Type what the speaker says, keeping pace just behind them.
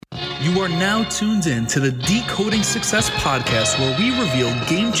You are now tuned in to the Decoding Success podcast, where we reveal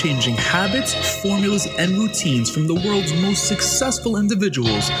game-changing habits, formulas, and routines from the world's most successful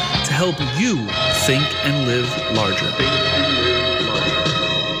individuals to help you think and live larger.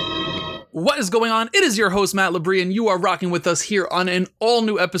 What is going on? It is your host, Matt Labrie, and you are rocking with us here on an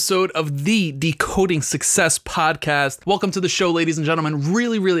all-new episode of the Decoding Success podcast. Welcome to the show, ladies and gentlemen.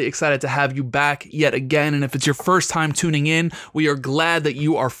 Really excited to have you back yet again. And if it's your first time tuning in, we are glad that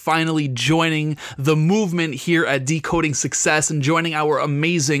you are finally joining the movement here at Decoding Success and joining our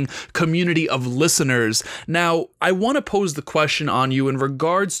amazing community of listeners. Now, I want to pose the question on you in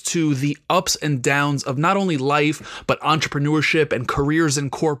regards to the ups and downs of not only life, but entrepreneurship and careers in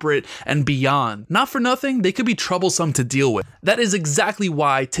corporate and beyond. Not for nothing, they could be troublesome to deal with. That is exactly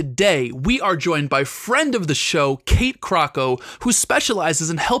why today we are joined by friend of the show, Kate Crocco, who specializes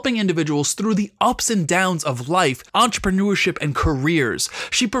in helping individuals through the ups and downs of life, entrepreneurship, and careers.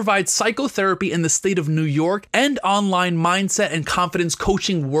 She provides psychotherapy in the state of New York and online mindset and confidence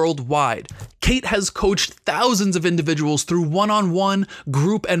coaching worldwide. Kate has coached thousands of individuals through one-on-one,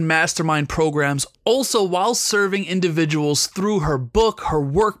 group, and mastermind programs, also while serving individuals through her book, her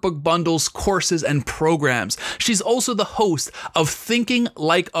workbook bundles, courses, and programs. She's also the host of Thinking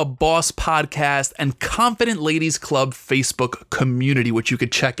Like a Boss podcast and Confident Ladies Club Facebook community, which you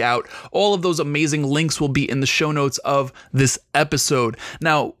could check out. All of those amazing links will be in the show notes of this episode.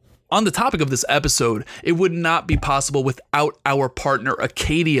 Now, on the topic of this episode, it would not be possible without our partner,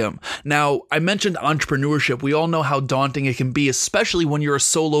 Acadium. Now, I mentioned entrepreneurship. We all know how daunting it can be, especially when you're a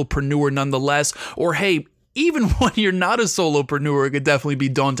solopreneur nonetheless, or hey, even when you're not a solopreneur, it could definitely be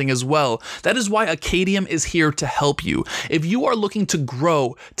daunting as well. That is why Acadium is here to help you. If you are looking to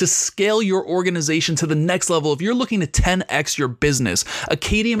grow, to scale your organization to the next level, if you're looking to 10x your business,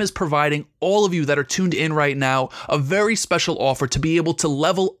 Acadium is providing all of you that are tuned in right now a very special offer to be able to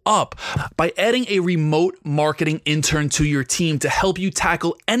level up by adding a remote marketing intern to your team to help you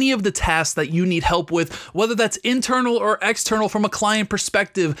tackle any of the tasks that you need help with, whether that's internal or external from a client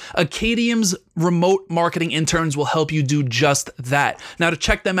perspective. Acadium's remote marketing interns will help you do just that. Now, to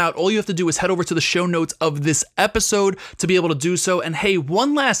check them out, all you have to do is head over to the show notes of this episode to be able to do so. And hey,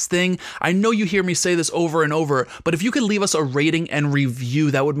 one last thing, I know you hear me say this over and over, but if you could leave us a rating and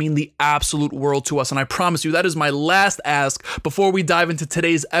review, that would mean the absolute world to us. And I promise you, that is my last ask before we dive into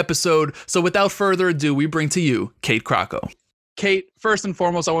today's episode. So without further ado, we bring to you Kate Crocco. Kate, first and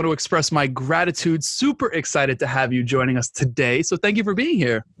foremost, I want to express my gratitude. Super excited to have you joining us today. So thank you for being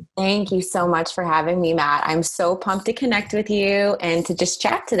here. Thank you so much for having me, Matt. I'm so pumped to connect with you and to just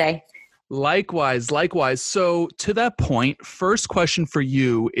chat today. Likewise. So to that point, first question for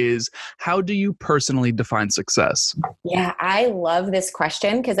you is, how do you personally define success? Yeah, I love this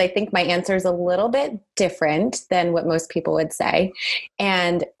question because I think my answer is a little bit different than what most people would say.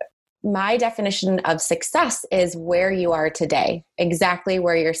 And my definition of success is where you are today, exactly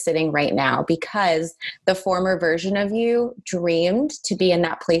where you're sitting right now, because the former version of you dreamed to be in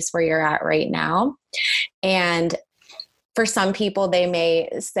that place where you're at right now. And for some people, they may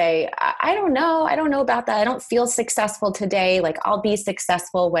say, I don't know about that. I don't feel successful today. Like, I'll be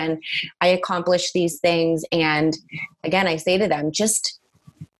successful when I accomplish these things. And again, I say to them, just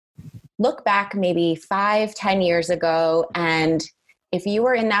look back maybe 5-10 years ago, and if you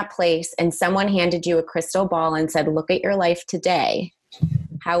were in that place and someone handed you a crystal ball and said, look at your life today,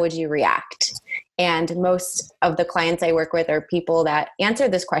 how would you react? And most of the clients I work with are people that answer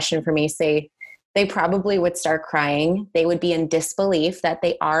this question for me, say they probably would start crying. They would be in disbelief that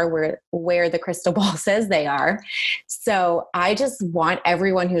they are where the crystal ball says they are. So I just want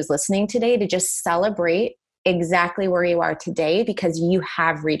everyone who's listening today to just celebrate exactly where you are today, because you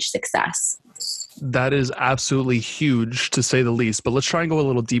have reached success. That is absolutely huge, to say the least. But let's try and go a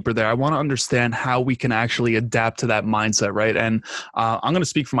little deeper there. I want to understand how we can actually adapt to that mindset, right? And I'm going to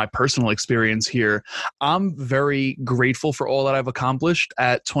speak from my personal experience here. I'm very grateful for all that I've accomplished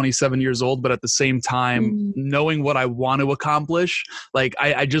at 27 years old, but at the same time, knowing what I want to accomplish, like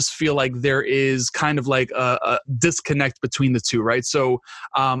I just feel like there is kind of like a disconnect between the two, right? So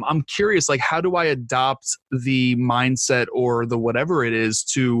I'm curious, like, how do I adopt the mindset or the whatever it is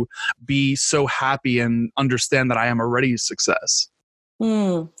to be so happy and understand that I am already a success?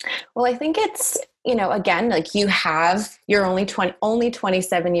 Well, I think it's, again, like you're only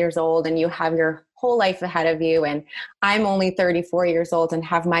 27 years old and you have your whole life ahead of you. And I'm only 34 years old and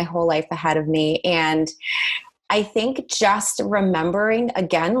have my whole life ahead of me. And I think just remembering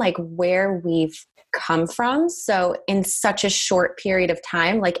again, like where we've come from. So in such a short period of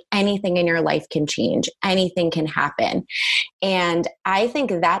time, like anything in your life can change, anything can happen. And I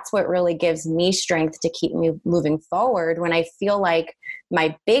think that's what really gives me strength to keep me moving forward when I feel like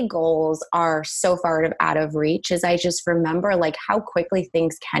my big goals are so far out of reach, is I just remember like how quickly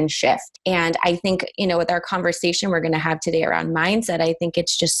things can shift. And I think, with our conversation we're going to have today around mindset, I think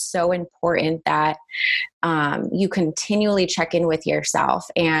it's just so important that you continually check in with yourself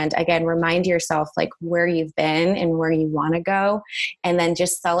and again, remind yourself like where you've been and where you want to go, and then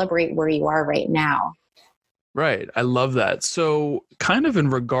just celebrate where you are right now. Right. I love that. So kind of in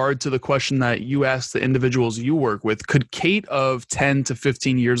regard to the question that you asked the individuals you work with, could Kate of 10 to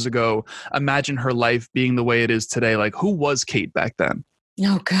 15 years ago imagine her life being the way it is today? Like, who was Kate back then?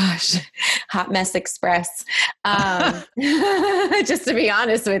 Oh gosh, Hot Mess Express. Just to be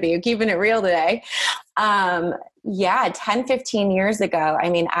honest with you, keeping it real today. Yeah, 10, 15 years ago, I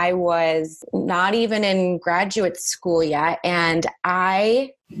mean, I was not even in graduate school yet. And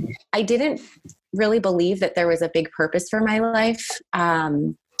I didn't really believe that there was a big purpose for my life.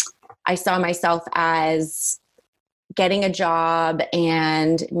 I saw myself as getting a job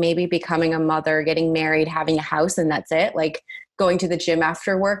and maybe becoming a mother, getting married, having a house, and that's it. Like going to the gym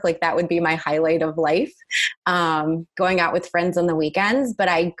after work, like that would be my highlight of life. Going out with friends on the weekends, but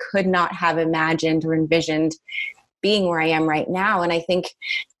I could not have imagined or envisioned being where I am right now. And I think,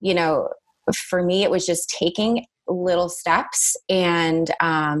 for me, it was just taking little steps. And,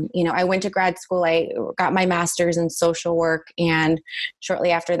 I went to grad school, I got my master's in social work. And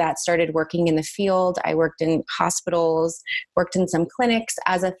shortly after that, started working in the field. I worked in hospitals, worked in some clinics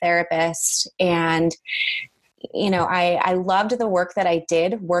as a therapist. And, I loved the work that I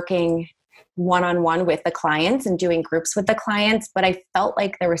did working one-on-one with the clients and doing groups with the clients, but I felt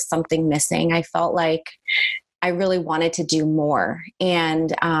like there was something missing. I felt like I really wanted to do more.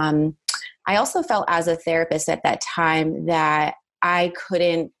 And, I also felt as a therapist at that time that I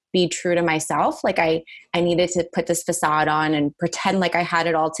couldn't be true to myself. Like I needed to put this facade on and pretend like I had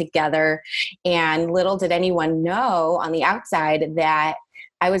it all together. And little did anyone know on the outside that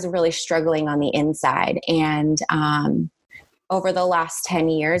I was really struggling on the inside. And over the last 10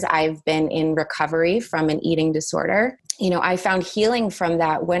 years, I've been in recovery from an eating disorder. I found healing from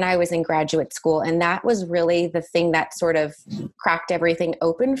that when I was in graduate school. And that was really the thing that sort of cracked everything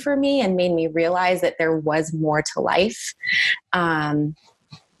open for me and made me realize that there was more to life. And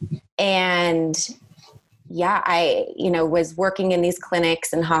yeah, I, was working in these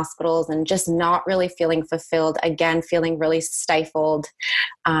clinics and hospitals and just not really feeling fulfilled. Again, feeling really stifled.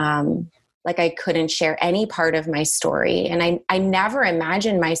 Like I couldn't share any part of my story. And I never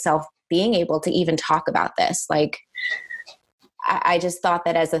imagined myself being able to even talk about this. Like, I just thought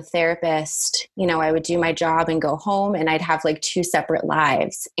that as a therapist, I would do my job and go home and I'd have like two separate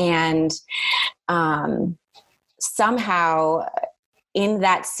lives. And somehow in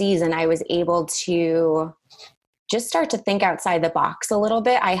that season, I was able to just start to think outside the box a little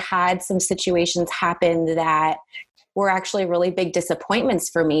bit. I had some situations happen that were actually really big disappointments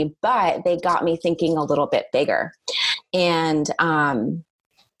for me, but they got me thinking a little bit bigger. And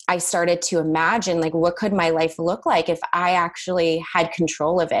I started to imagine, like, what could my life look like if I actually had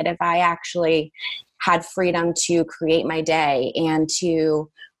control of it, if I actually had freedom to create my day and to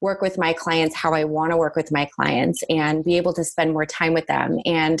work with my clients how I want to work with my clients and be able to spend more time with them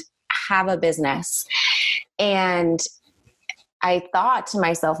and have a business. And I thought to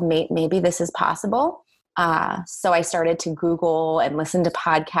myself, maybe this is possible. So I started to Google and listen to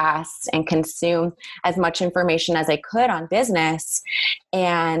podcasts and consume as much information as I could on business.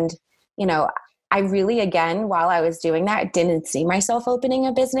 And, I really, again, while I was doing that, didn't see myself opening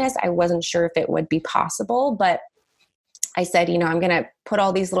a business. I wasn't sure if it would be possible, but I said, I'm going to put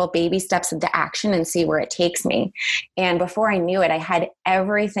all these little baby steps into action and see where it takes me. And before I knew it, I had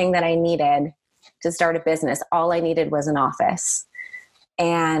everything that I needed to start a business. All I needed was an office.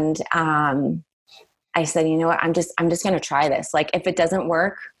 And, I said, you know what, I'm just going to try this. Like, if it doesn't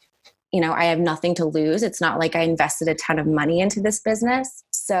work, I have nothing to lose. It's not like I invested a ton of money into this business.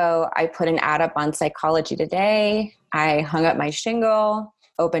 So I put an ad up on Psychology Today. I hung up my shingle,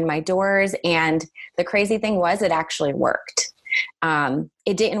 opened my doors. And the crazy thing was it actually worked.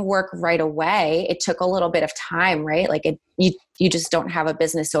 It didn't work right away. It took a little bit of time, right? Like you just don't have a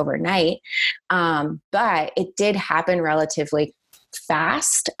business overnight. But it did happen relatively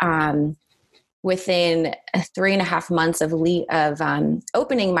fast. Within 3.5 months of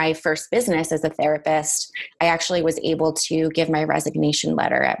opening my first business as a therapist, I actually was able to give my resignation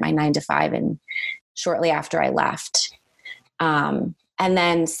letter at my 9-to-5 and shortly after I left. And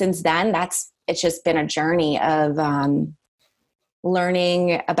then since then, it's just been a journey of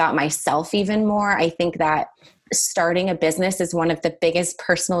learning about myself even more. I think that starting a business is one of the biggest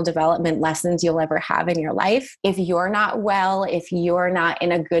personal development lessons you'll ever have in your life. If you're not well, if you're not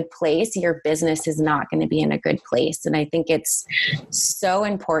in a good place, your business is not going to be in a good place. And I think it's so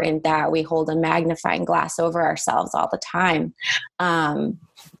important that we hold a magnifying glass over ourselves all the time,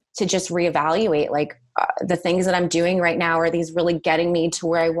 to just reevaluate, like, the things that I'm doing right now, are these really getting me to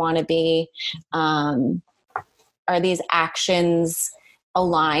where I want to be? Are these actions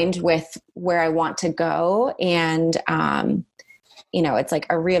aligned with where I want to go? And, it's like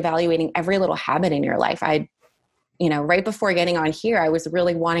a reevaluating every little habit in your life. Right before getting on here, I was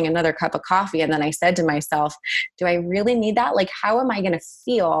really wanting another cup of coffee. And then I said to myself, do I really need that? Like, how am I going to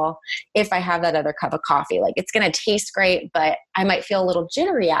feel if I have that other cup of coffee? Like, it's going to taste great, but I might feel a little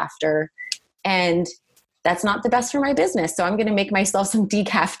jittery after. And that's not the best for my business. So I'm going to make myself some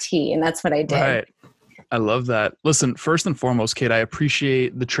decaf tea. And that's what I did. Right. I love that. Listen, first and foremost, Kate, I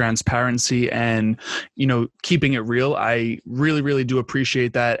appreciate the transparency and, keeping it real. I really, really do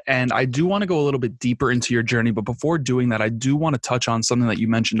appreciate that. And I do want to go a little bit deeper into your journey. But before doing that, I do want to touch on something that you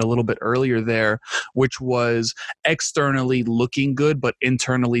mentioned a little bit earlier there, which was externally looking good, but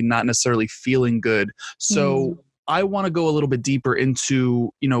internally not necessarily feeling good. So I want to go a little bit deeper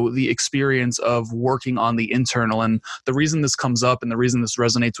into, the experience of working on the internal. And the reason this comes up and the reason this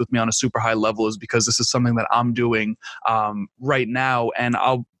resonates with me on a super high level is because this is something that I'm doing right now. And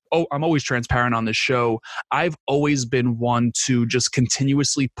I'm always transparent on this show. I've always been one to just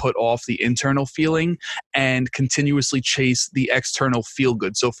continuously put off the internal feeling and continuously chase the external feel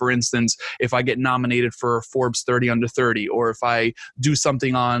good. So for instance, if I get nominated for Forbes 30 under 30, or if I do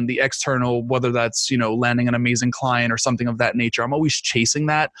something on the external, whether that's, landing an amazing client or something of that nature, I'm always chasing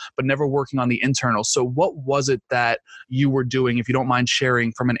that, but never working on the internal. So what was it that you were doing, if you don't mind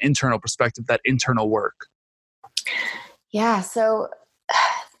sharing from an internal perspective, that internal work? Yeah. So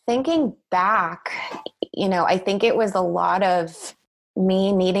thinking back, I think it was a lot of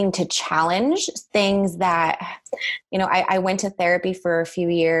me needing to challenge things that, I went to therapy for a few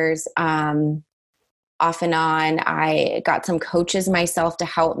years, off and on. I got some coaches myself to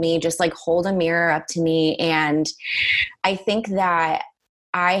help me just like hold a mirror up to me. And I think that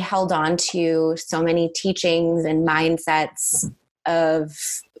I held on to so many teachings and mindsets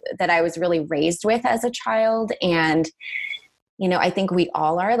that I was really raised with as a child. And I think we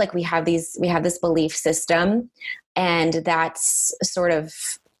all are, like, we have this belief system, and that's sort of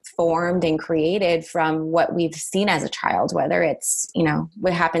formed and created from what we've seen as a child, whether it's,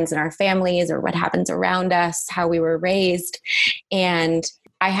 what happens in our families or what happens around us, how we were raised. And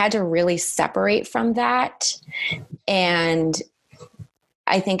I had to really separate from that. And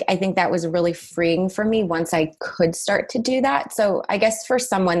I think that was really freeing for me once I could start to do that. So I guess for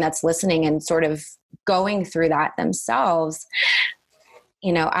someone that's listening and sort of going through that themselves,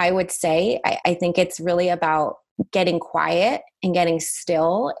 I would say, I think it's really about getting quiet and getting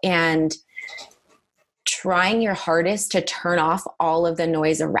still and trying your hardest to turn off all of the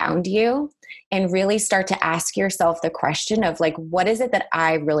noise around you and really start to ask yourself the question of, like, what is it that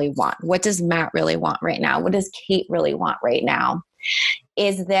I really want? What does Matt really want right now? What does Kate really want right now?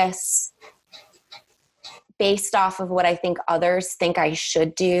 Is this based off of what I think others think I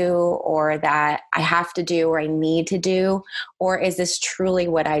should do, or that I have to do, or I need to do? Or is this truly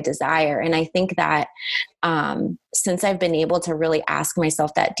what I desire? And I think that since I've been able to really ask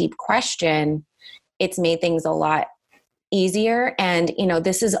myself that deep question, it's made things a lot easier. And,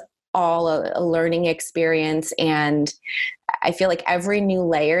 this is all a learning experience. And I feel like every new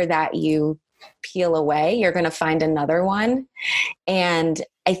layer that you peel away, you're going to find another one. And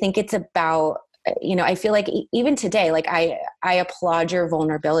I think it's about, I feel like even today, like I applaud your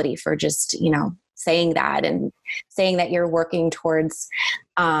vulnerability for just, saying that and saying that you're working towards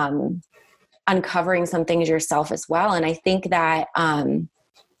uncovering some things yourself as well. And I think that,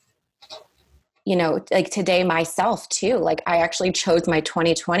 like today myself too, like I actually chose my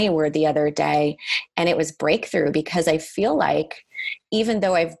 2020 word the other day, and it was breakthrough, because I feel like even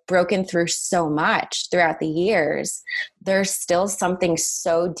though I've broken through so much throughout the years, there's still something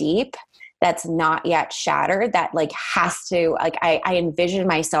so deep that's not yet shattered that like has to, like, I envision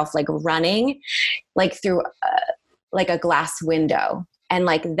myself like running like through like a glass window. And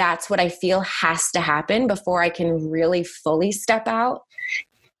like, that's what I feel has to happen before I can really fully step out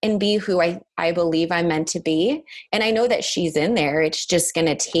and be who I believe I'm meant to be. And I know that she's in there. It's just going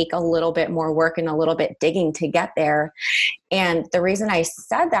to take a little bit more work and a little bit digging to get there. And the reason I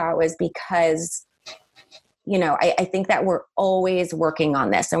said that was because, I think that we're always working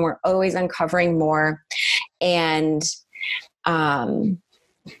on this and we're always uncovering more. And I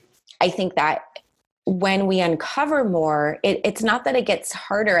think that when we uncover more, it's not that it gets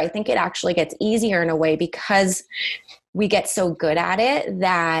harder. I think it actually gets easier in a way because we get so good at it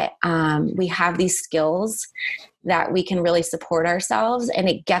that we have these skills that we can really support ourselves, and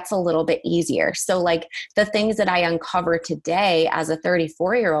it gets a little bit easier. So like the things that I uncover today as a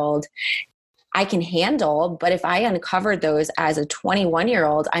 34-year-old, I can handle, but if I uncovered those as a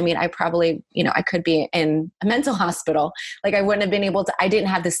 21-year-old, I mean, I probably, I could be in a mental hospital. Like I wouldn't have been able to, I didn't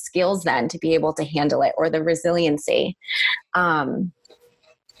have the skills then to be able to handle it or the resiliency.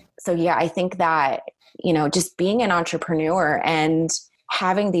 So yeah, I think that, just being an entrepreneur and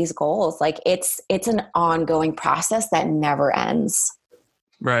having these goals, like it's an ongoing process that never ends.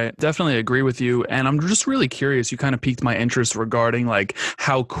 Right. Definitely agree with you. And I'm just really curious. You kind of piqued my interest regarding like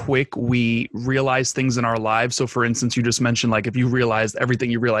how quick we realize things in our lives. So for instance, you just mentioned like if you realized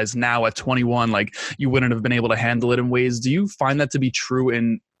everything you realize now at 21, like you wouldn't have been able to handle it in ways. Do you find that to be true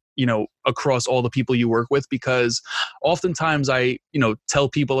in, across all the people you work with? Because oftentimes I, tell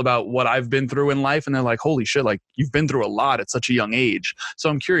people about what I've been through in life and they're like, holy shit, like you've been through a lot at such a young age. So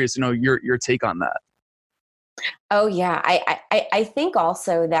I'm curious, your take on that. Oh yeah. I think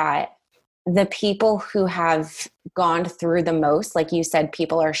also that the people who have gone through the most, like you said,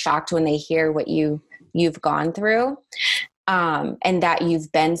 people are shocked when they hear what you've gone through, and that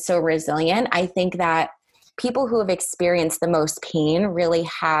you've been so resilient. I think that people who have experienced the most pain really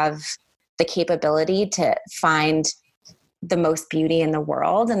have the capability to find the most beauty in the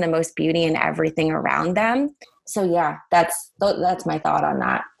world and the most beauty in everything around them. So yeah, that's my thought on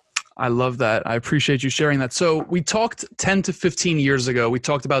that. I love that. I appreciate you sharing that. So we talked 10 to 15 years ago. We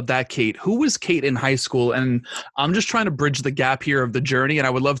talked about that Kate. Who was Kate in high school? And I'm just trying to bridge the gap here of the journey. And I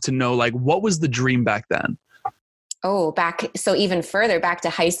would love to know, like, what was the dream back then? Oh, so even further back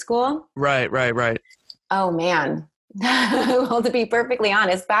to high school? Right. Oh, man. Well, to be perfectly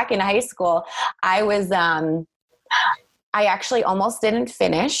honest, back in high school, I actually almost didn't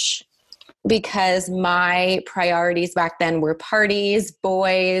finish because my priorities back then were parties,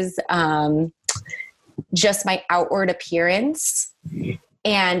 boys, just my outward appearance.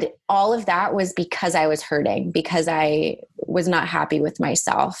 And all of that was because I was hurting, because I was not happy with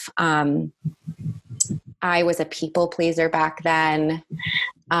myself. I was a people pleaser back then.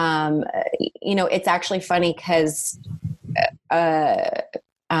 It's actually funny because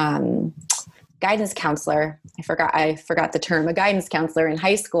guidance counselor, I forgot the term, a guidance counselor in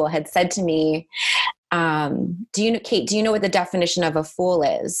high school had said to me, Kate, do you know what the definition of a fool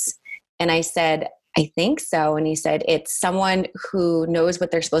is? And I said, I think so. And he said, it's someone who knows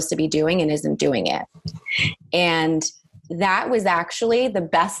what they're supposed to be doing and isn't doing it. And that was actually the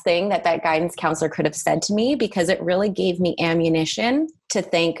best thing that guidance counselor could have said to me, because it really gave me ammunition to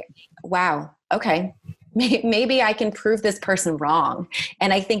think, wow, okay, maybe I can prove this person wrong.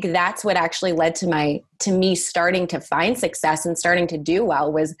 And I think that's what actually led to me starting to find success and starting to do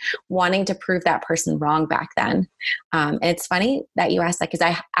well, was wanting to prove that person wrong back then. And it's funny that you asked that, because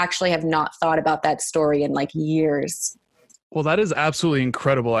I actually have not thought about that story in like years. Well, that is absolutely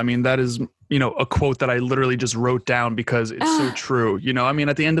incredible. I mean, that is, a quote that I literally just wrote down because it's so true. I mean,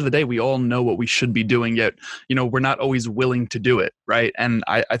 at the end of the day, we all know what we should be doing, yet, we're not always willing to do it. Right. And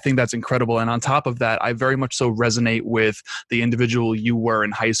I think that's incredible. And on top of that, I very much so resonate with the individual you were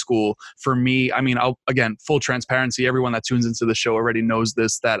in high school. For me, I mean, again, full transparency, everyone that tunes into the show already knows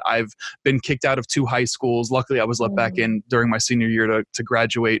this, that I've been kicked out of 2 high schools. Luckily, I was let back in during my senior year to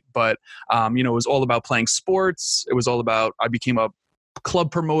graduate. But, it was all about playing sports. It was all about, I became a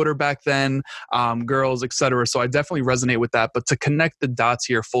club promoter back then, girls, etc. So I definitely resonate with that. But to connect the dots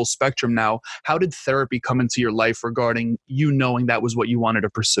here, full spectrum now, how did therapy come into your life regarding you knowing that was what you wanted to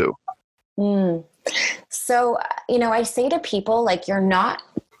pursue? So, I say to people, like, you're not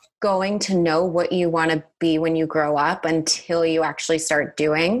going to know what you want to be when you grow up until you actually start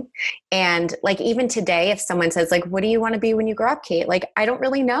doing. And like, even today, if someone says like, what do you want to be when you grow up, Kate? Like, I don't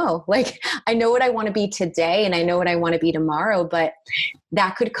really know. Like, I know what I want to be today and I know what I want to be tomorrow, but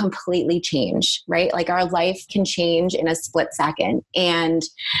that could completely change, right? Like, our life can change in a split second. And,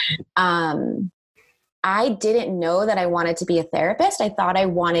 I didn't know that I wanted to be a therapist. I thought I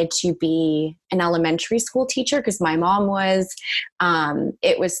wanted to be an elementary school teacher because my mom was.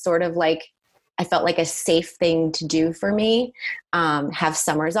 It was sort of like, I felt like a safe thing to do for me, have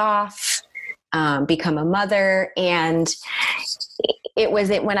summers off, become a mother. And it was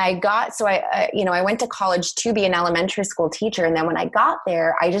when I got, so I went to college to be an elementary school teacher. And then when I got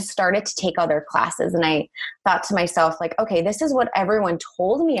there, I just started to take other classes. And I thought to myself, like, okay, this is what everyone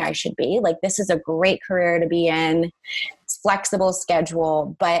told me I should be. Like, this is a great career to be in. It's flexible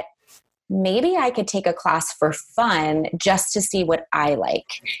schedule. But maybe I could take a class for fun just to see what I like.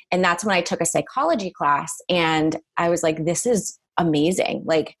 And that's when I took a psychology class, and I was like, this is amazing.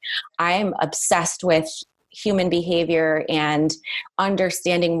 Like, I'm obsessed with human behavior and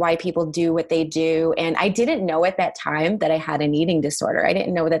understanding why people do what they do. And I didn't know at that time that I had an eating disorder. I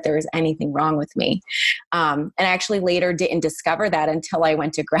didn't know that there was anything wrong with me. And I actually later didn't discover that until I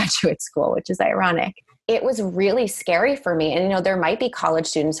went to graduate school, which is ironic. It was really scary for me. And, there might be college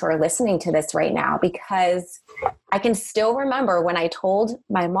students who are listening to this right now, because I can still remember when I told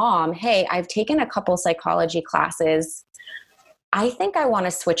my mom, hey, I've taken a couple psychology classes. I think I want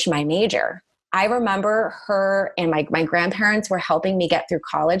to switch my major. I remember her and my grandparents were helping me get through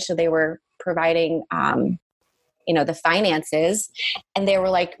college. So they were providing, the finances. And they were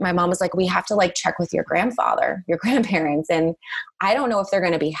like, my mom was like, we have to check with your grandparents. And I don't know if they're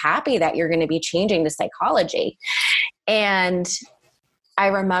going to be happy that you're going to be changing to psychology. And I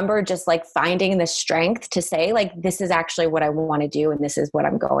remember just finding the strength to say, this is actually what I want to do. And this is what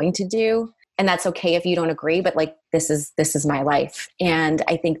I'm going to do. And that's okay if you don't agree, but this is my life. And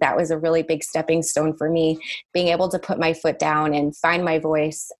I think that was a really big stepping stone for me, being able to put my foot down and find my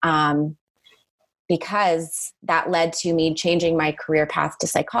voice, because that led to me changing my career path to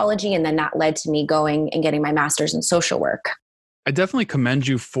psychology. And then that led to me going and getting my master's in social work. I definitely commend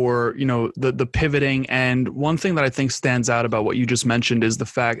you for, the pivoting. And one thing that I think stands out about what you just mentioned is the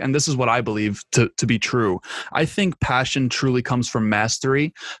fact, and this is what I believe to be true. I think passion truly comes from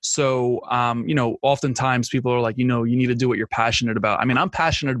mastery. So, oftentimes people are like, you need to do what you're passionate about. I mean, I'm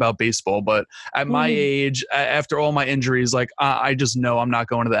passionate about baseball, but at my age, after all my injuries, I just know I'm not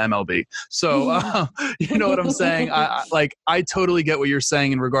going to the MLB. So, you know what I'm saying? I totally get what you're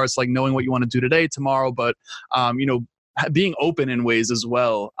saying in regards to knowing what you want to do today, tomorrow, but, being open in ways as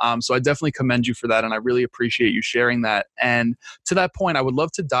well. So I definitely commend you for that. And I really appreciate you sharing that. And to that point, I would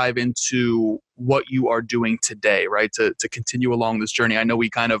love to dive into what you are doing today, right? To continue along this journey. I know we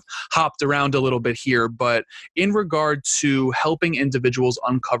kind of hopped around a little bit here, but in regard to helping individuals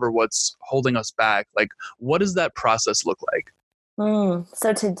uncover what's holding us back, what does that process look like?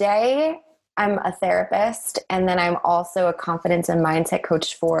 So today, I'm a therapist, and then I'm also a confidence and mindset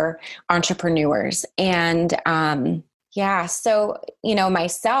coach for entrepreneurs. And so,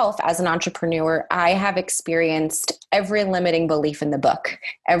 myself as an entrepreneur, I have experienced every limiting belief in the book,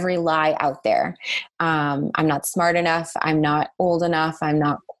 every lie out there. I'm not smart enough. I'm not old enough. I'm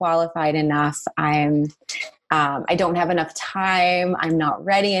not qualified enough. I don't have enough time. I'm not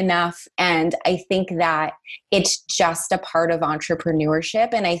ready enough. And I think that it's just a part of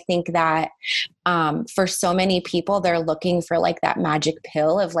entrepreneurship. And I think that for so many people, they're looking for that magic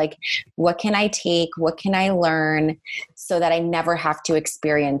pill of what can I take? What can I learn so that I never have to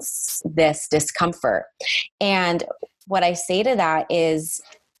experience this discomfort? And what I say to that is,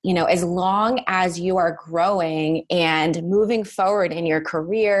 as long as you are growing and moving forward in your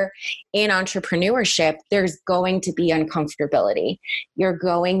career in entrepreneurship, there's going to be uncomfortability. You're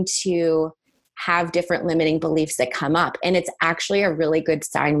going to have different limiting beliefs that come up. And it's actually a really good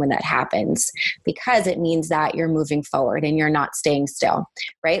sign when that happens, because it means that you're moving forward and you're not staying still,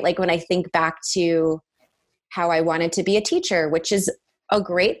 right? When I think back to how I wanted to be a teacher, which is a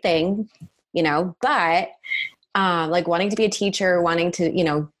great thing, but wanting to be a teacher, wanting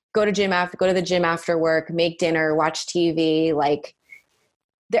to, go to the gym after work, make dinner, watch TV,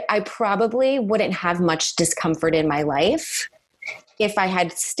 I probably wouldn't have much discomfort in my life if I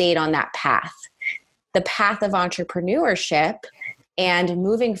had stayed on that path. The path of entrepreneurship and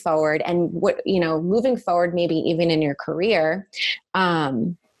moving forward, and moving forward, maybe even in your career,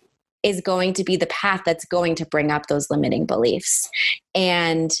 is going to be the path that's going to bring up those limiting beliefs.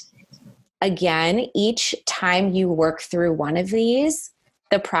 And again, each time you work through one of these,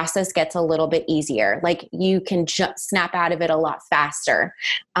 the process gets a little bit easier. You can just snap out of it a lot faster.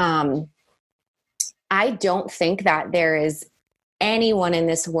 I don't think that there is anyone in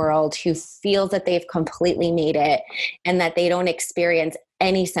this world who feels that they've completely made it and that they don't experience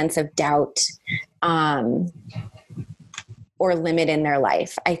any sense of doubt or limit in their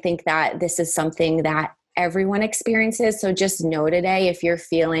life. I think that this is something that everyone experiences. So just know today, if you're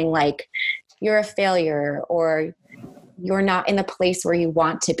feeling like you're a failure or you're not in the place where you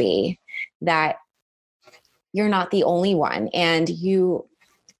want to be, that you're not the only one, and you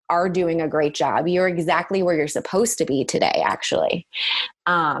are doing a great job. You're exactly where you're supposed to be today, actually.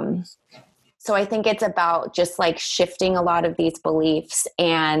 So I think it's about just shifting a lot of these beliefs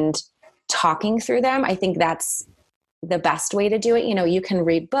and talking through them. I think that's the best way to do it. You can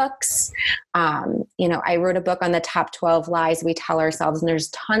read books. I wrote a book on the top 12 lies we tell ourselves, and there's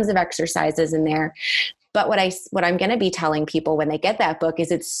tons of exercises in there. But what I'm going to be telling people when they get that book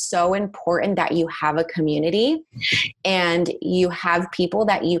is it's so important that you have a community and you have people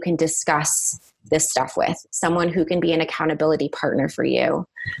that you can discuss this stuff with, someone who can be an accountability partner for you.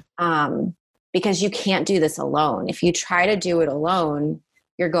 Because you can't do this alone. If you try to do it alone,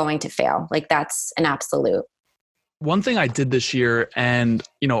 you're going to fail. Like that's an absolute. One thing I did this year, and,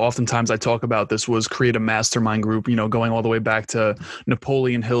 oftentimes I talk about this, was create a mastermind group, going all the way back to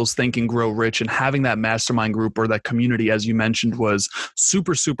Napoleon Hill's Think and Grow Rich, and having that mastermind group or that community, as you mentioned, was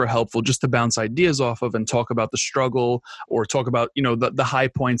super, super helpful just to bounce ideas off of and talk about the struggle or talk about, the high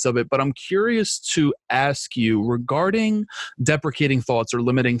points of it. But I'm curious to ask you regarding deprecating thoughts or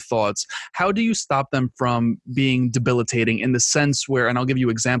limiting thoughts, how do you stop them from being debilitating in the sense where, and I'll give you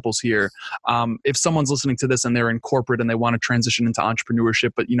examples here, if someone's listening to this and they're in corporate and they want to transition into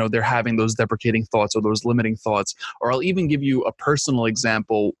entrepreneurship, but they're having those deprecating thoughts or those limiting thoughts. Or I'll even give you a personal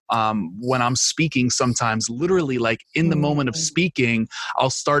example. When I'm speaking, sometimes literally like in the moment of speaking, I'll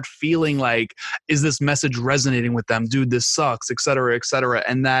start feeling like, is this message resonating with them? Dude, this sucks, et cetera, et cetera.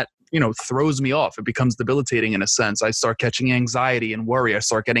 And that throws me off. It becomes debilitating in a sense. I start catching anxiety and worry. I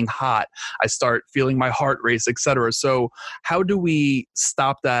start getting hot. I start feeling my heart race, et cetera. So how do we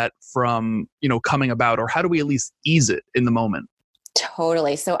stop that from, coming about, or how do we at least ease it in the moment?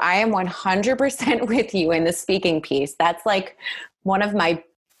 Totally. So I am 100% with you in the speaking piece. That's like one of my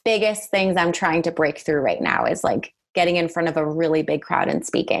biggest things I'm trying to break through right now is like getting in front of a really big crowd and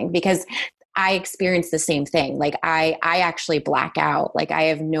speaking, because I experienced the same thing. Like I actually black out. Like I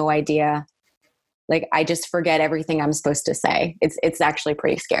have no idea. Like I just forget everything I'm supposed to say. It's actually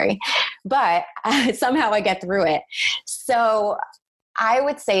pretty scary, but somehow I get through it. So I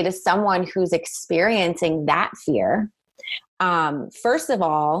would say to someone who's experiencing that fear, first of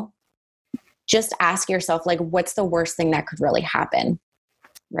all, just ask yourself, like, what's the worst thing that could really happen?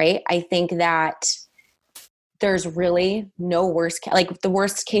 Right? I think that there's really no worst, like the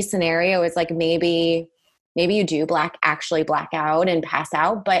worst case scenario is like, maybe you do actually black out and pass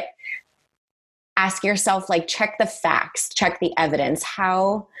out, but ask yourself, like, check the facts, check the evidence.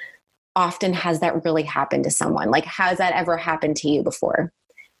 How often has that really happened to someone? Like, has that ever happened to you before?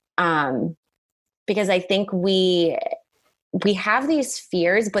 Because I think we have these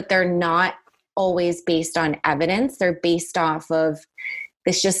fears, but they're not always based on evidence. They're based off of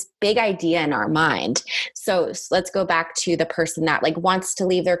this just big idea in our mind. So let's go back to the person that like wants to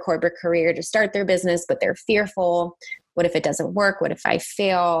leave their corporate career to start their business, but they're fearful. What if it doesn't work? What if I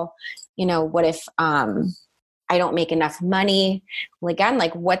fail? What if I don't make enough money? Well, again,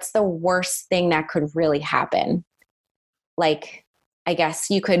 like what's the worst thing that could really happen? Like, I guess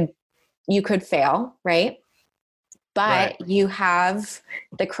you could fail, right? But right. You have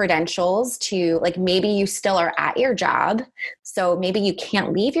the credentials to, like, maybe you still are at your job. So maybe you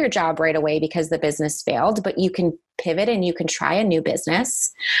can't leave your job right away because the business failed, but you can pivot and you can try a new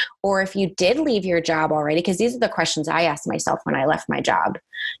business. Or if you did leave your job already, because these are the questions I asked myself when I left my job,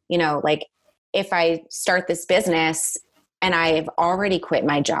 like if I start this business and I've already quit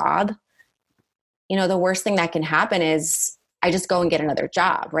my job, the worst thing that can happen is I just go and get another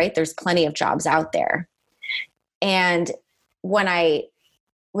job, right? There's plenty of jobs out there. And when I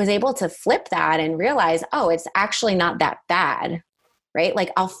was able to flip that and realize, oh, it's actually not that bad, right?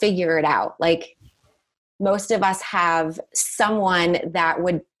 Like I'll figure it out. Like most of us have someone that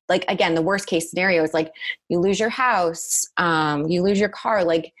would, like, again, the worst case scenario is like you lose your house, you lose your car,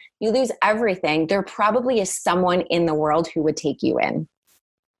 like you lose everything. There probably is someone in the world who would take you in.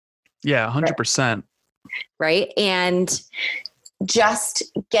 Yeah, 100%. Right. And just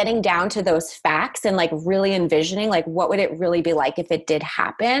getting down to those facts and like really envisioning, like, what would it really be like if it did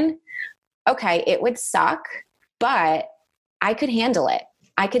happen? Okay, it would suck, but I could handle it.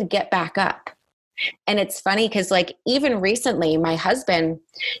 I could get back up. And it's funny because like even recently, my husband,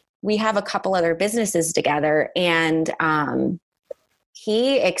 we have a couple other businesses together, and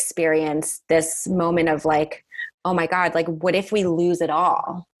he experienced this moment of like, oh my God, like what if we lose it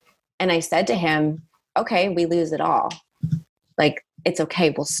all? And I said to him, okay, we lose it all. Like, it's okay.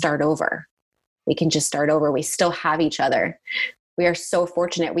 We'll start over. We can just start over. We still have each other. We are so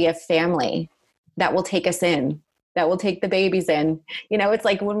fortunate. We have family that will take us in, that will take the babies in. It's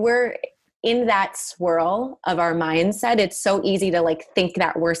like when we're in that swirl of our mindset, it's so easy to like think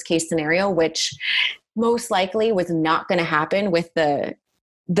that worst case scenario, which most likely was not going to happen with the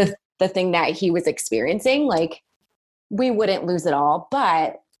thing that he was experiencing. Like we wouldn't lose it all,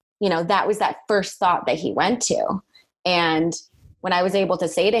 but that was that first thought that he went to. And when I was able to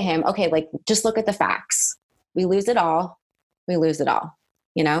say to him, okay, like just look at the facts. We lose it all. We lose it all.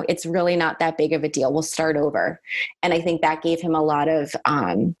 It's really not that big of a deal. We'll start over. And I think that gave him a lot of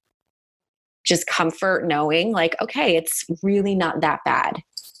just comfort knowing like, okay, it's really not that bad.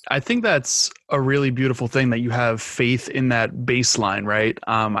 I think that's a really beautiful thing that you have faith in that baseline, right?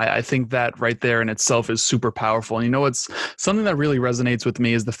 I think that right there in itself is super powerful. And what's something that really resonates with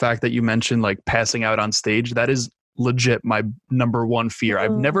me is the fact that you mentioned like passing out on stage. That is legit my number one fear.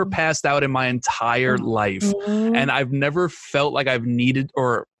 I've never passed out in my entire life, and I've never felt like I've needed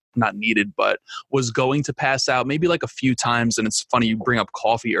or not needed, but was going to pass out maybe like a few times. And it's funny you bring up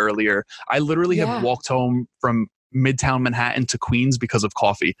coffee earlier. I literally have walked home from Midtown Manhattan to Queens because of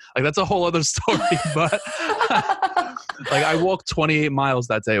coffee. Like that's a whole other story, but like I walked 28 miles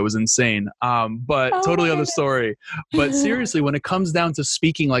that day. It was insane. But totally other story. But seriously, when it comes down to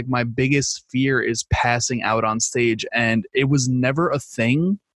speaking, like my biggest fear is passing out on stage, and it was never a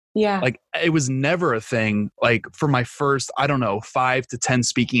thing. Yeah. Like it was never a thing like for my first, I don't know, 5 to 10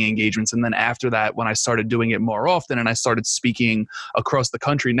 speaking engagements. And then after that, when I started doing it more often and I started speaking across the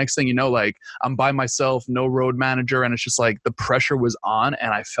country, next thing you know, like I'm by myself, no road manager. And it's just like the pressure was on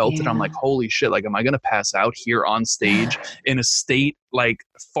and I felt it. I'm like, holy shit, like, am I going to pass out here on stage in a state like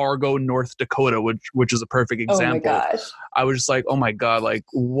Fargo, North Dakota, which is a perfect example. Oh my gosh. I was just like, oh my God, like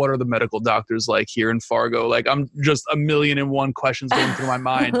what are the medical doctors like here in Fargo? Like I'm just 1,000,001 questions going through my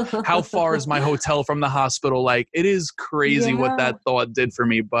mind. How far is my hotel from the hospital? Like it is crazy what that thought did for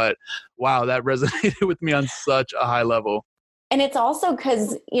me, but wow, that resonated with me on such a high level. And it's also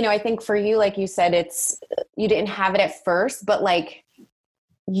because, I think for you, like you said, you didn't have it at first, but like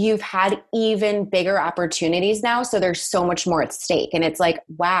you've had even bigger opportunities now. So there's so much more at stake. And it's like,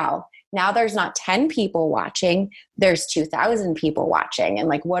 wow, now there's not 10 people watching, there's 2,000 people watching. And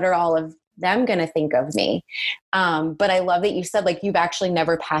like, what are all of them going to think of me? But I love that you said like, you've actually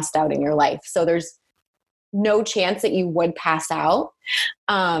never passed out in your life. So there's no chance that you would pass out.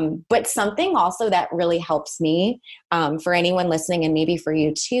 But something also that really helps me, for anyone listening and maybe for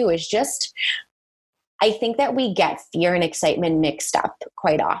you too, is just, I think that we get fear and excitement mixed up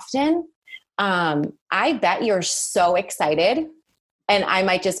quite often. I bet you're so excited, and I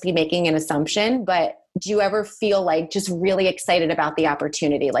might just be making an assumption, but do you ever feel like just really excited about the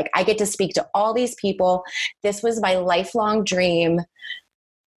opportunity? Like I get to speak to all these people. This was my lifelong dream.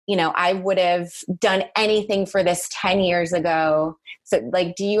 I would have done anything for this 10 years ago. So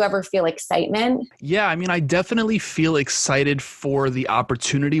like, do you ever feel excitement? Yeah, I mean, I definitely feel excited for the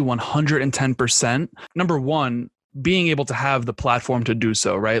opportunity 110%. Number one, being able to have the platform to do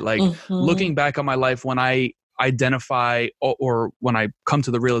so, right? Like looking back on my life when I identify or when I come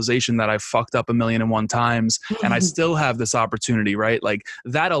to the realization that I've fucked up 1,000,001 times and I still have this opportunity, right? Like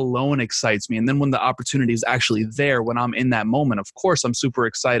that alone excites me. And then when the opportunity is actually there, when I'm in that moment, of course, I'm super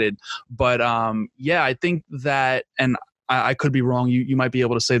excited. But yeah, I think that, and I could be wrong. You might be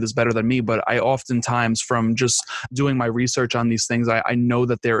able to say this better than me, but I oftentimes from just doing my research on these things, I know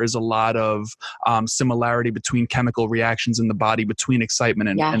that there is a lot of similarity between chemical reactions in the body between excitement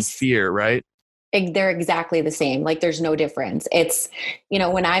and fear, right? They're exactly the same. Like there's no difference. It's,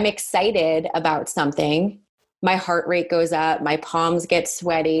 when I'm excited about something, my heart rate goes up, my palms get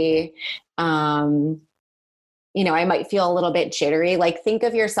sweaty. I might feel a little bit jittery. Like think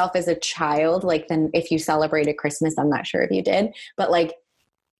of yourself as a child. Like then if you celebrated Christmas, I'm not sure if you did, but like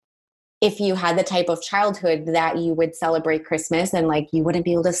if you had the type of childhood that you would celebrate Christmas and like you wouldn't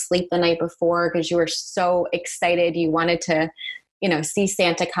be able to sleep the night before because you were so excited, you wanted to see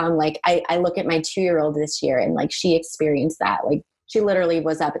Santa come. Like I look at my 2-year-old this year and like she experienced that. Like she literally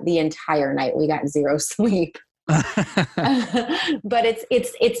was up the entire night. We got 0 sleep. But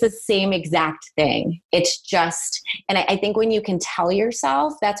it's the same exact thing. It's just, and I think when you can tell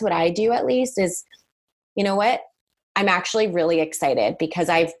yourself, that's what I do at least, is, you know what? I'm actually really excited because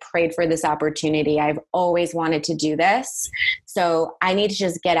I've prayed for this opportunity. I've always wanted to do this. So I need to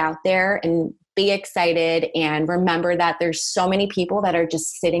just get out there and be excited and remember that there's so many people that are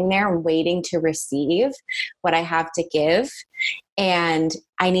just sitting there waiting to receive what I have to give. And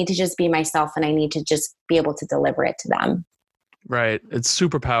I need to just be myself and I need to just be able to deliver it to them. Right. It's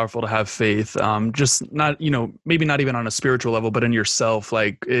super powerful to have faith. Just not, maybe not even on a spiritual level, but in yourself.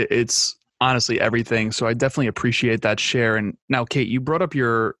 Like it's honestly everything. So I definitely appreciate that share. And now, Kate, you brought up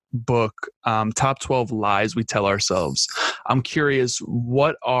your book, Top 12 Lies We Tell Ourselves. I'm curious,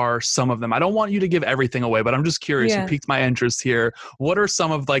 what are some of them? I don't want you to give everything away, but I'm just curious. You piqued my interest here. What are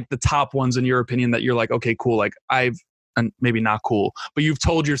some of like the top ones in your opinion that you're like, okay, cool. Like and maybe not cool, but you've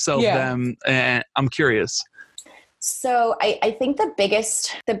told yourself them, and I'm curious. So I think the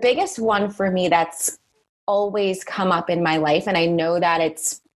biggest one for me that's always come up in my life, and I know that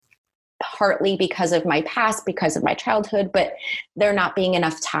it's partly because of my past, because of my childhood, but there not being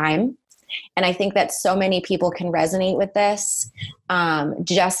enough time. And I think that so many people can resonate with this.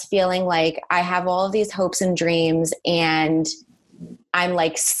 Just feeling like I have all of these hopes and dreams and I'm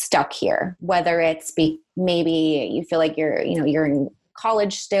like stuck here, whether it's maybe you feel like you're in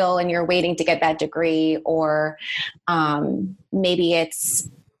college still and you're waiting to get that degree, or maybe it's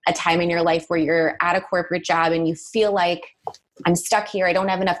a time in your life where you're at a corporate job and you feel like I'm stuck here. I don't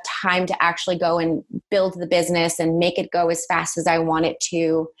have enough time to actually go and build the business and make it go as fast as I want it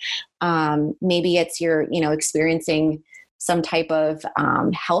to. Maybe it's you're experiencing some type of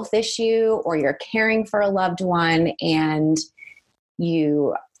health issue, or you're caring for a loved one and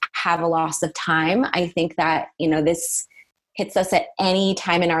you have a loss of time. I think that, this hits us at any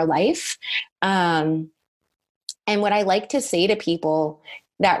time in our life. And what I like to say to people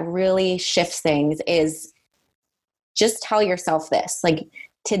that really shifts things is just tell yourself this, like,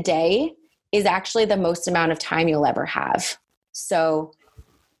 today is actually the most amount of time you'll ever have. So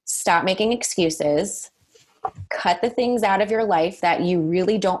stop making excuses, cut the things out of your life that you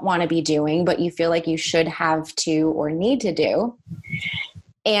really don't want to be doing, but you feel like you should have to or need to do,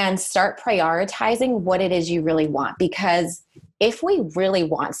 and start prioritizing what it is you really want. Because if we really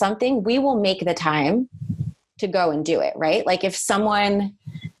want something, we will make the time to go and do it, right? Like if someone,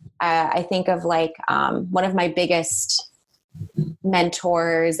 I think of like one of my biggest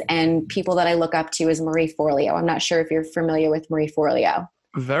mentors and people that I look up to is Marie Forleo. I'm not sure if you're familiar with Marie Forleo.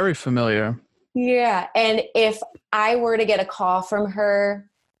 Very familiar. Yeah. And if I were to get a call from her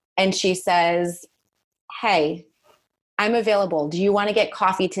and she says, "Hey, I'm available. Do you want to get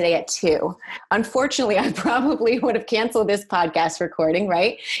coffee today at 2?" Unfortunately, I probably would have canceled this podcast recording,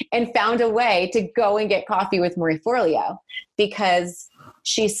 right? And found a way to go and get coffee with Marie Forleo, because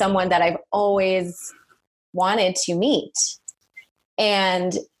she's someone that I've always wanted to meet.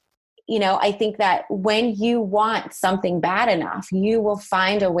 And, I think that when you want something bad enough, you will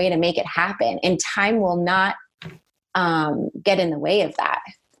find a way to make it happen, and time will not get in the way of that.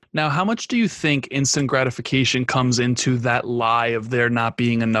 Now, how much do you think instant gratification comes into that lie of there not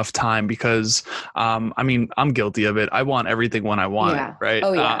being enough time? Because, I'm guilty of it. I want everything when I want it, right?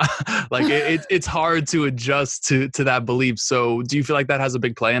 Oh, yeah. It's hard to adjust to that belief. So do you feel like that has a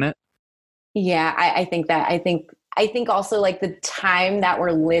big play in it? Yeah, I think also like the time that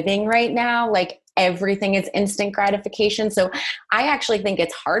we're living right now, like everything is instant gratification. So I actually think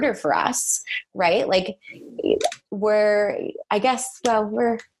it's harder for us, right? Like we're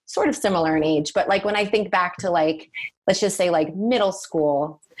sort of similar in age, but like when I think back to like, let's just say like middle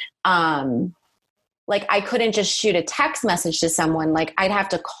school, like I couldn't just shoot a text message to someone. Like I'd have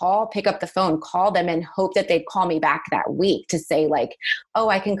to pick up the phone, call them, and hope that they'd call me back that week to say like, "Oh,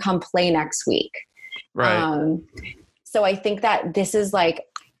 I can come play next week." Right. So I think that this is like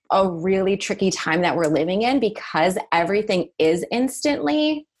a really tricky time that we're living in, because everything is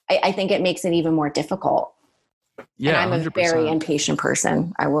instantly. I think it makes it even more difficult. Yeah, and I'm 100%. a very impatient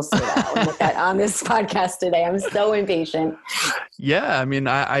person. I will say that with that on this podcast today. I'm so impatient. Yeah, I mean,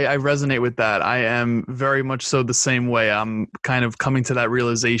 I resonate with that. I am very much so the same way. I'm kind of coming to that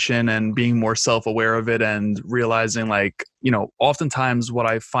realization and being more self-aware of it, and realizing like, oftentimes what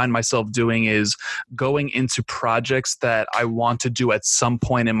I find myself doing is going into projects that I want to do at some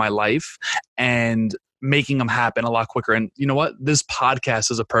point in my life and making them happen a lot quicker. And you know what? This podcast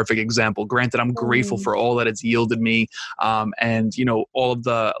is a perfect example. Granted, I'm grateful for all that it's yielded me, and all of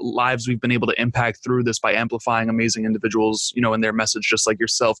the lives we've been able to impact through this by amplifying amazing individuals, in their message, just like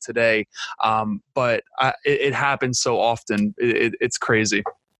yourself today. But it happens so often. It's crazy.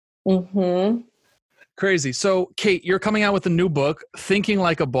 Mm-hmm. Crazy. So, Kate, you're coming out with a new book, Thinking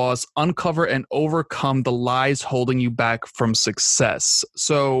Like a Boss, Uncover and Overcome the Lies Holding You Back from Success.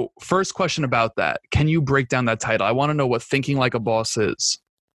 So, first question about that. Can you break down that title? I want to know what Thinking Like a Boss is.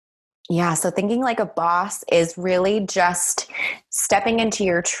 Yeah. So Thinking Like a Boss is really just stepping into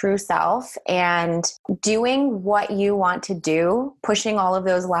your true self and doing what you want to do, pushing all of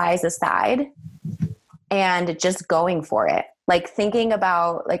those lies aside and just going for it. Like thinking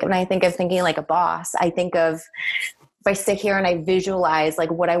about, like when I think of thinking like a boss, I think of if I sit here and I visualize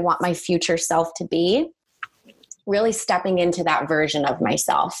like what I want my future self to be, really stepping into that version of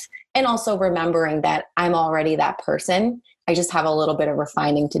myself, and also remembering that I'm already that person. I just have a little bit of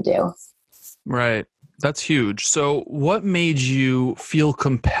refining to do. Right. That's huge. So what made you feel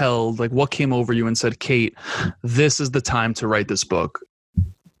compelled? Like what came over you and said, Kate, this is the time to write this book?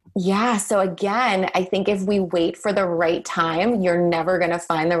 Yeah. So again, I think if we wait for the right time, you're never going to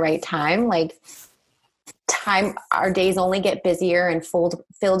find the right time. Like our days only get busier and filled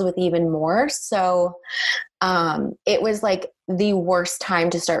with even more. So it was like the worst time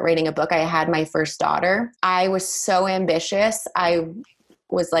to start writing a book. I had my first daughter. I was so ambitious. I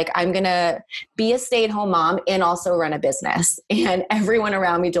was like, I'm going to be a stay-at-home mom and also run a business. And everyone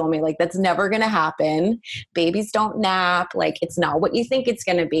around me told me like, that's never going to happen. Babies don't nap. Like, it's not what you think it's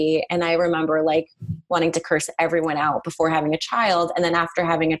going to be. And I remember like wanting to curse everyone out before having a child. And then after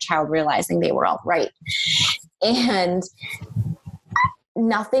having a child, realizing they were all right. And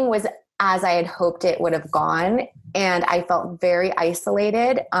nothing was as I had hoped it would have gone. And I felt very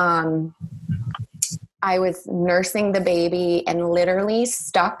isolated. I was nursing the baby and literally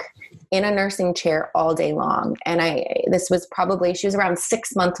stuck in a nursing chair all day long. And she was around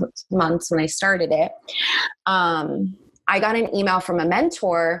 6 months when I started it. I got an email from a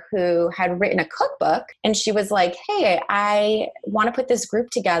mentor who had written a cookbook, and she was like, hey, I want to put this group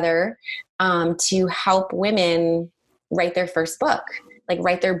together to help women write their first book, like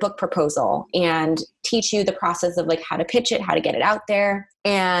write their book proposal and teach you the process of like how to pitch it, how to get it out there.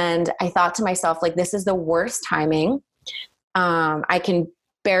 And I thought to myself, like, this is the worst timing. I can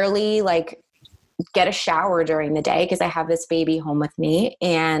barely like get a shower during the day because I have this baby home with me,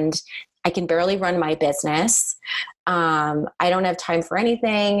 and I can barely run my business. I don't have time for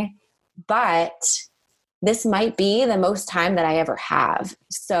anything, but this might be the most time that I ever have.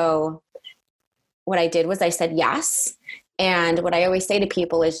 So what I did was I said yes. And what I always say to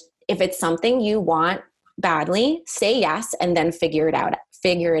people is, if it's something you want badly, say yes, and then figure it out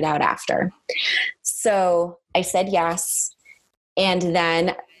after. So I said yes. And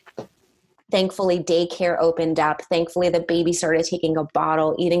then thankfully daycare opened up. Thankfully the baby started taking a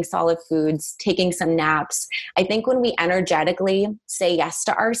bottle, eating solid foods, taking some naps. I think when we energetically say yes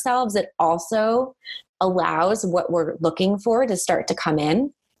to ourselves, it also allows what we're looking for to start to come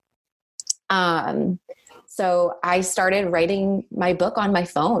in. So I started writing my book on my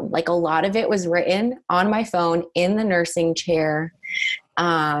phone. Like, a lot of it was written on my phone in the nursing chair.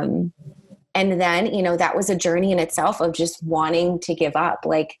 And then, that was a journey in itself of just wanting to give up.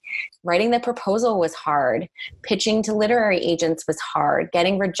 Like, writing the proposal was hard. Pitching to literary agents was hard.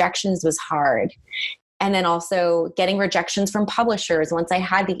 Getting rejections was hard. And then also getting rejections from publishers once I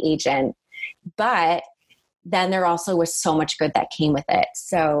had the agent. But then there also was so much good that came with it.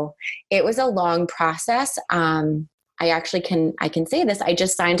 So it was a long process. I can say this. I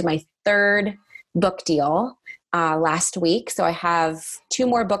just signed my 3rd book deal last week. So I have 2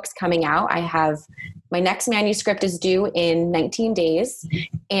 more books coming out. My next manuscript is due in 19 days.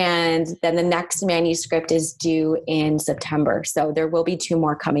 And then the next manuscript is due in September. So there will be 2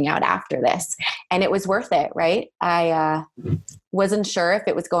 more coming out after this. And it was worth it, right? I wasn't sure if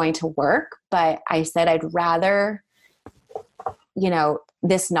it was going to work, but I said I'd rather,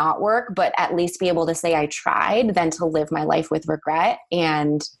 this not work, but at least be able to say I tried than to live my life with regret.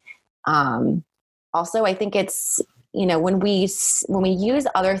 And also, I think it's, when we use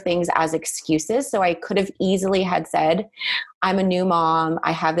other things as excuses. So I could have easily had said, I'm a new mom.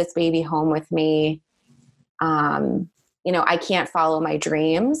 I have this baby home with me. I can't follow my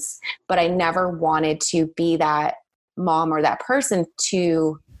dreams, but I never wanted to be that mom or that person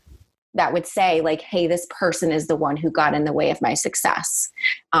that would say like, hey, this person is the one who got in the way of my success.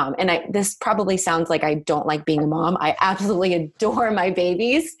 This probably sounds like I don't like being a mom. I absolutely adore my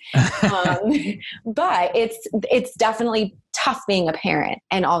babies. But it's definitely tough being a parent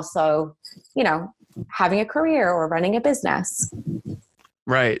and also, having a career or running a business.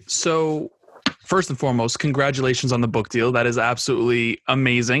 Right. So first and foremost, congratulations on the book deal. That is absolutely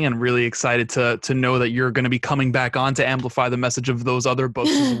amazing, and really excited to know that you're going to be coming back on to amplify the message of those other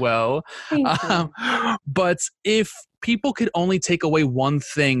books as well. But if people could only take away one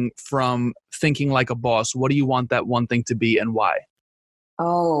thing from Thinking Like a Boss, what do you want that one thing to be, and why?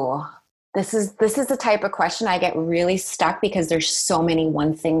 Oh, this is the type of question I get really stuck because there's so many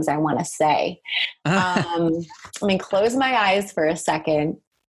one things I want to say. Close my eyes for a second.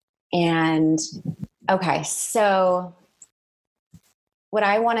 And okay, so what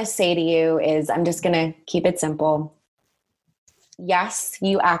I want to say to you is, I'm just going to keep it simple. Yes,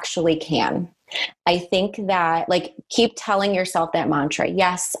 you actually can. I think that, like, keep telling yourself that mantra.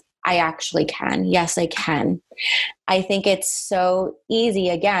 Yes, I actually can. Yes, I can. I think it's so easy,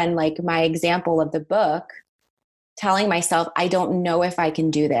 again, like my example of the book, telling myself, I don't know if I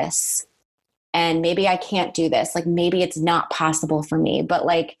can do this. And maybe I can't do this. Like, maybe it's not possible for me. But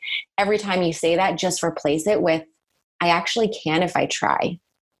like, every time you say that, just replace it with, I actually can if I try.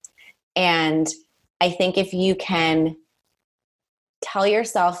 And I think if you can tell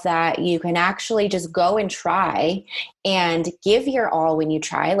yourself that you can actually just go and try and give your all when you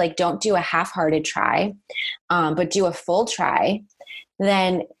try, like, don't do a half-hearted try, but do a full try,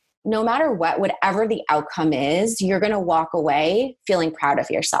 then no matter what, whatever the outcome is, you're going to walk away feeling proud of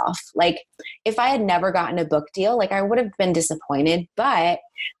yourself. Like if I had never gotten a book deal, like I would have been disappointed, but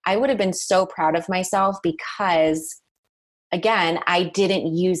I would have been so proud of myself because, again, I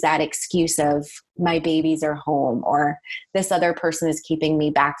didn't use that excuse of my babies are home or this other person is keeping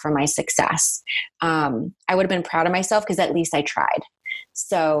me back from my success. I would have been proud of myself because at least I tried.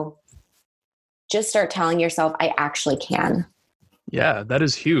 So just start telling yourself, I actually can. Yeah, that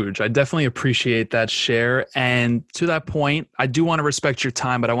is huge. I definitely appreciate that share. And to that point, I do want to respect your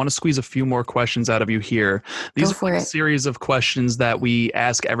time, but I want to squeeze a few more questions out of you here. These are like a series of questions that we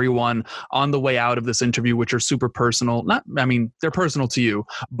ask everyone on the way out of this interview, which are super personal. They're personal to you.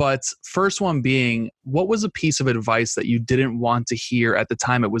 But first one being, what was a piece of advice that you didn't want to hear at the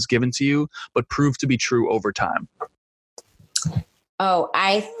time it was given to you, but proved to be true over time? Oh,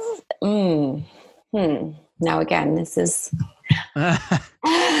 now again, this is... I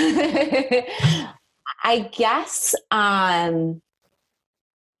guess I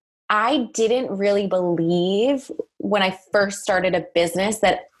didn't really believe when I first started a business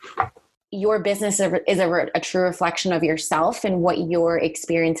that your business is a true reflection of yourself and what you're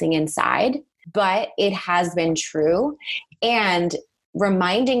experiencing inside. But it has been true. And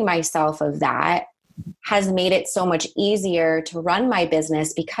reminding myself of that has made it so much easier to run my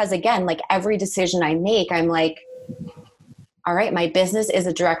business because, again, like every decision I make, I'm like, all right, my business is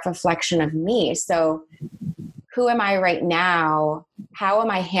a direct reflection of me. So who am I right now? How am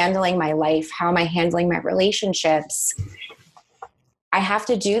I handling my life? How am I handling my relationships? I have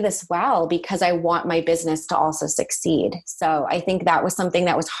to do this well because I want my business to also succeed. So I think that was something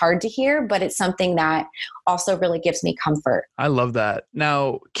that was hard to hear, but it's something that also really gives me comfort. I love that.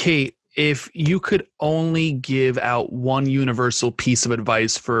 Now, Kate, if you could only give out one universal piece of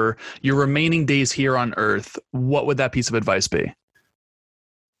advice for your remaining days here on Earth, what would that piece of advice be?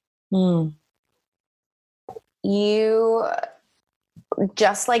 You,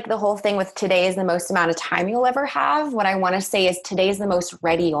 just like the whole thing with today is the most amount of time you'll ever have, what I want to say is today is the most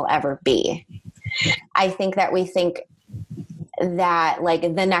ready you'll ever be. I think that we think that like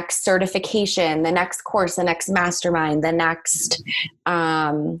the next certification, the next course, the next mastermind, the next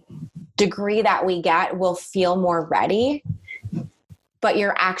degree that we get will feel more ready, but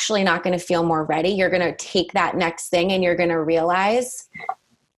you're actually not going to feel more ready. You're going to take that next thing and you're going to realize,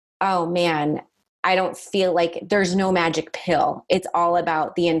 oh man, I don't feel like there's no magic pill. It's all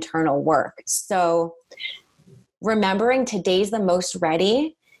about the internal work. So remembering today's the most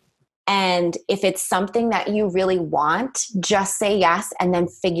ready. And if it's something that you really want, just say yes and then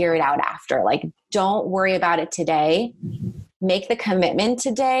figure it out after. Like, don't worry about it today. Make the commitment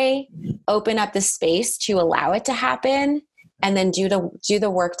today, open up the space to allow it to happen, and then do the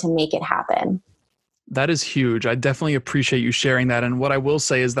work to make it happen. That is huge. I definitely appreciate you sharing that. And what I will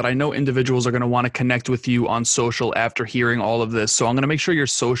say is that I know individuals are going to want to connect with you on social after hearing all of this. So I'm going to make sure your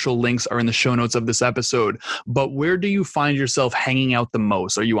social links are in the show notes of this episode. But where do you find yourself hanging out the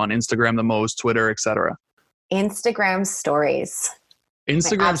most? Are you on Instagram the most, Twitter, etc.? Instagram stories.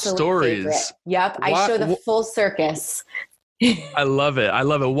 Instagram stories. Favorite. Yep. I show the full circus. I love it. I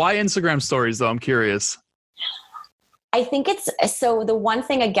love it. Why Instagram stories though? I'm curious. I think so the one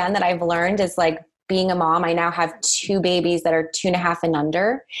thing again that I've learned is like, being a mom, I now have 2 babies that are 2.5 and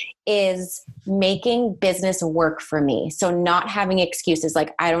under, is making business work for me. So not having excuses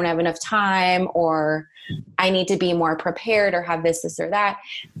like I don't have enough time or I need to be more prepared or have this or that.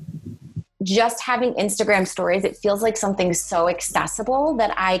 Just having Instagram stories, it feels like something so accessible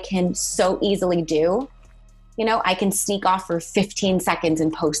that I can so easily do. You know, I can sneak off for 15 seconds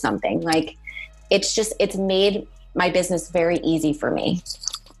and post something. Like it's made my business very easy for me.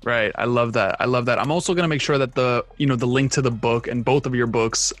 Right. I love that. I'm also going to make sure that the link to the book and both of your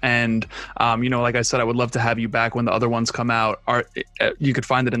books and, like I said, I would love to have you back when the other ones come out. You could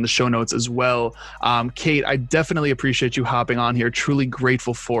find it in the show notes as well. Kate, I definitely appreciate you hopping on here. Truly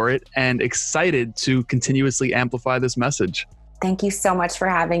grateful for it and excited to continuously amplify this message. Thank you so much for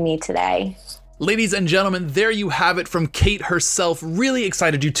having me today. Ladies and gentlemen, there you have it from Kate herself. Really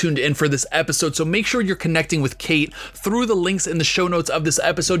excited you tuned in for this episode. So make sure you're connecting with Kate through the links in the show notes of this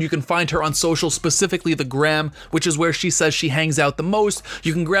episode. You can find her on social, specifically the gram, which is where she says she hangs out the most.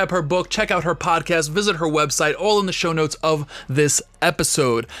 You can grab her book, check out her podcast, visit her website, all in the show notes of this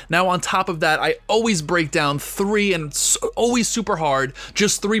episode. Now, on top of that, I always break down 3, and it's always super hard,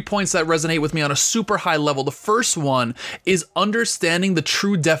 just 3 points that resonate with me on a super high level. The first one is understanding the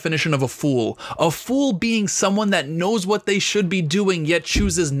true definition of a fool. A fool being someone that knows what they should be doing, yet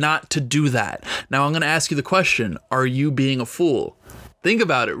chooses not to do that. Now, I'm going to ask you the question, are you being a fool? Think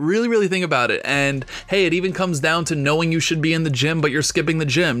about it. Really, really think about it. And hey, it even comes down to knowing you should be in the gym, but you're skipping the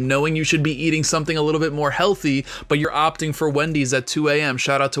gym. Knowing you should be eating something a little bit more healthy, but you're opting for Wendy's at 2 a.m.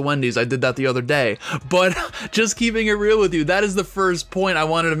 Shout out to Wendy's. I did that the other day. But just keeping it real with you, that is the first point I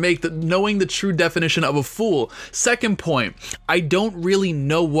wanted to make, that knowing the true definition of a fool. Second point, I don't really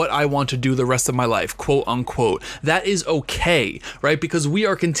know what I want to do the rest of my life, quote unquote. That is okay, right? Because we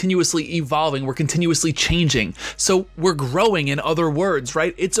are continuously evolving. We're continuously changing. So we're growing, in other words.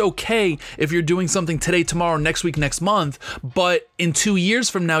 Right? It's okay if you're doing something today, tomorrow, next week, next month, but in 2 years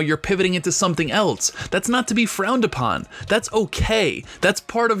from now, you're pivoting into something else. That's not to be frowned upon. That's okay. That's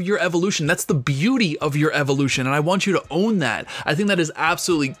part of your evolution. That's the beauty of your evolution. And I want you to own that. I think that is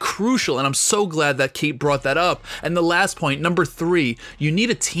absolutely crucial. And I'm so glad that Kate brought that up. And the last point, number 3, you need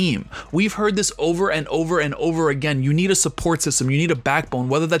a team. We've heard this over and over and over again. You need a support system. You need a backbone,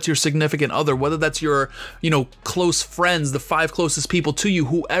 whether that's your significant other, whether that's your, close friends, the 5 closest people to you,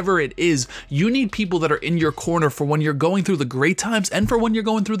 whoever it is. You need people that are in your corner for when you're going through the great times and for when you're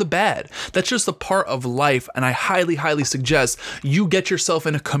going through the bad. That's just a part of life, and I highly, highly suggest you get yourself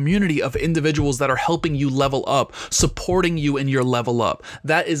in a community of individuals that are helping you level up, supporting you in your level up.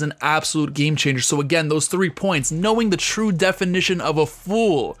 That is an absolute game changer. So again, those 3 points, knowing the true definition of a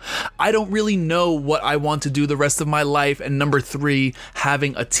fool. I don't really know what I want to do the rest of my life. And number 3,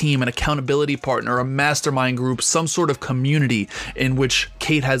 having a team, an accountability partner, a mastermind group, some sort of community in which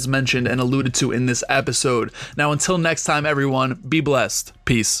Kate has mentioned and alluded to in this episode. Now, until next time, everyone, be blessed.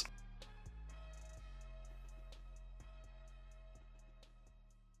 Peace.